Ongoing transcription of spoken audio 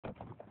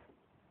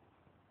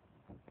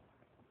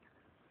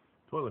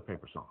Toilet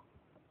paper song.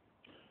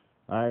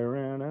 I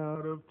ran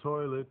out of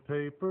toilet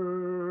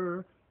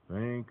paper.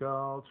 Think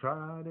I'll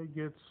try to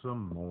get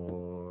some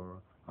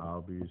more. I'll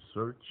be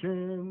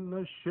searching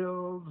the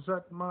shelves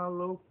at my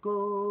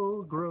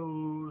local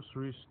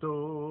grocery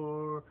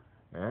store.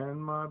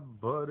 And my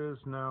butt is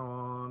now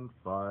on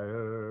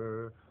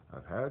fire.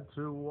 I've had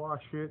to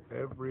wash it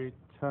every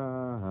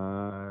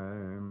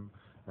time.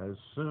 As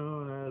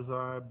soon as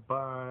I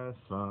buy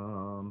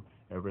some,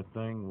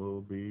 everything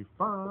will be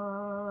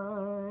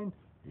fine.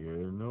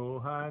 You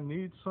know I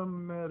need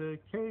some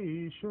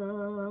medication.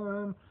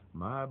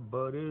 My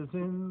butt is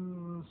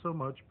in so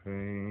much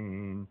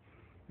pain.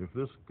 If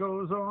this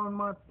goes on,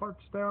 my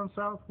parts down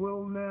south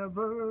will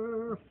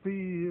never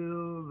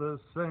feel the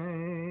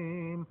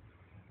same.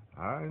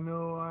 I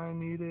know I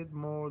need it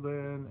more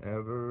than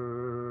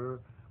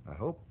ever. I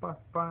hope I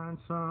find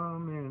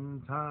some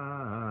in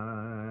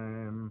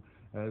time.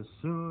 As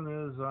soon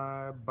as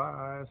I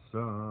buy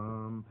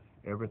some,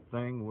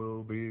 everything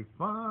will be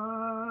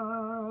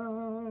fine.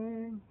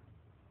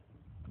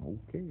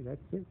 Okay,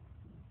 that's it.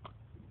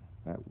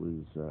 That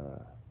was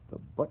the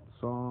Butt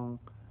Song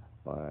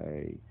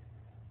by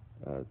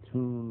a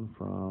tune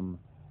from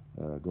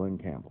Glen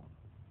Campbell,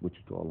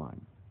 Wichita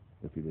Lineman,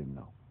 if you didn't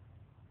know.